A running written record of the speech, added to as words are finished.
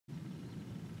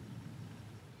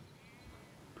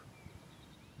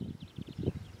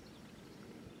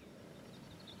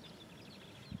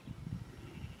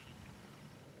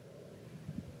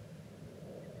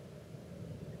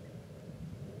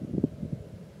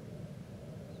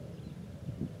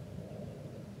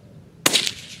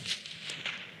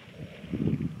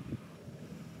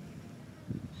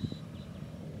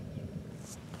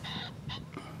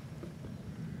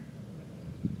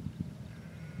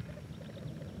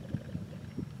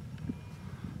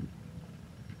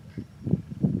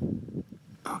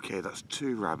Okay, that's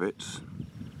 2 rabbits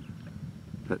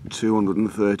at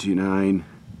 239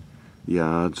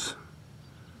 yards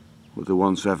with the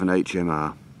 1.7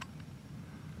 HMR.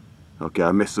 Okay,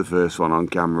 I missed the first one on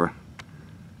camera.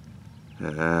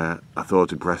 I thought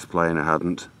to press play and I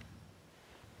hadn't.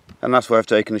 And that's where I've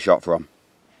taken the shot from.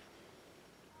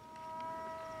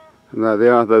 And there they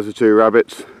are, those are 2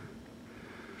 rabbits.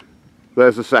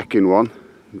 There's the second one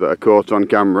that I caught on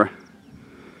camera.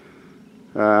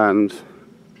 And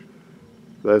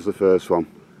there's the first one.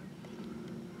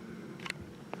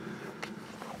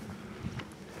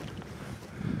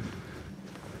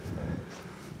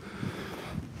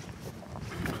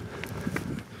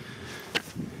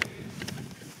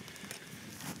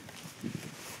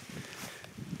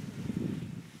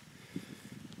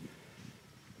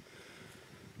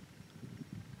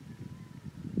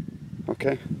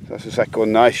 Okay, that's the second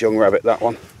one. Nice young rabbit, that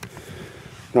one.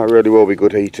 That really will be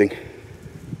good eating.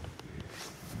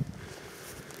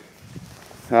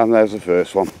 And there's the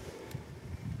first one.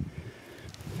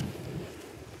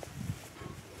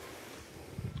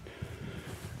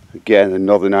 Again,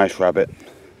 another nice rabbit.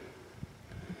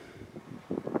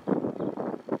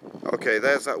 Okay,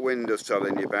 there's that wind I was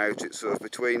telling you about. It's sort of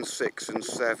between 6 and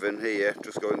 7 here,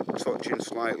 just going touching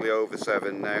slightly over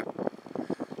 7 now.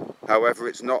 However,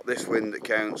 it's not this wind that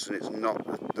counts, and it's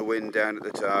not the wind down at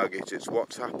the target, it's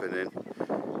what's happening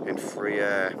in free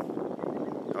air.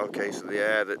 Okay, so the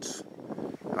air that's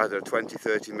either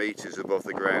 20-30 metres above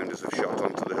the ground as I've shot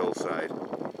onto the hillside.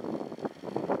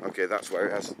 Okay, that's where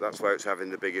it's having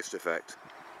the biggest effect.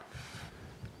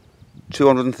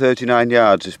 239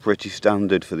 yards is pretty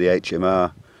standard for the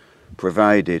HMR,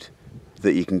 provided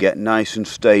that you can get nice and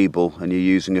stable and you're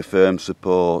using a firm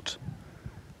support.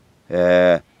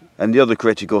 And the other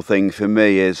critical thing for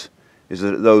me is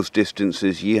that at those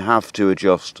distances you have to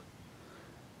adjust.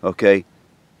 Okay,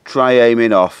 try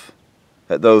aiming off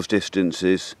at those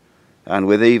distances, and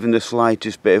with even the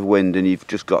slightest bit of wind and you've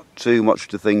just got too much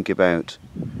to think about.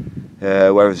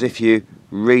 Whereas if you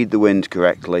read the wind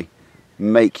correctly,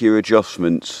 make your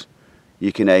adjustments,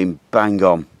 you can aim bang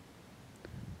on.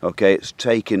 Okay, it's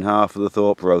taken half of the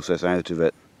thought process out of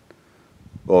it,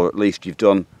 or at least you've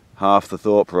done half the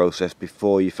thought process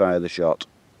before you fire the shot.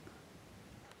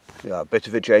 Yeah, a bit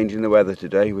of a change in the weather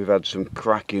today. We've had some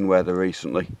cracking weather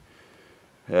recently.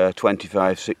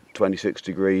 26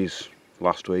 degrees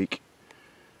last week.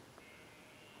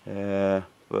 But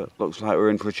looks like we're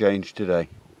in for a change today.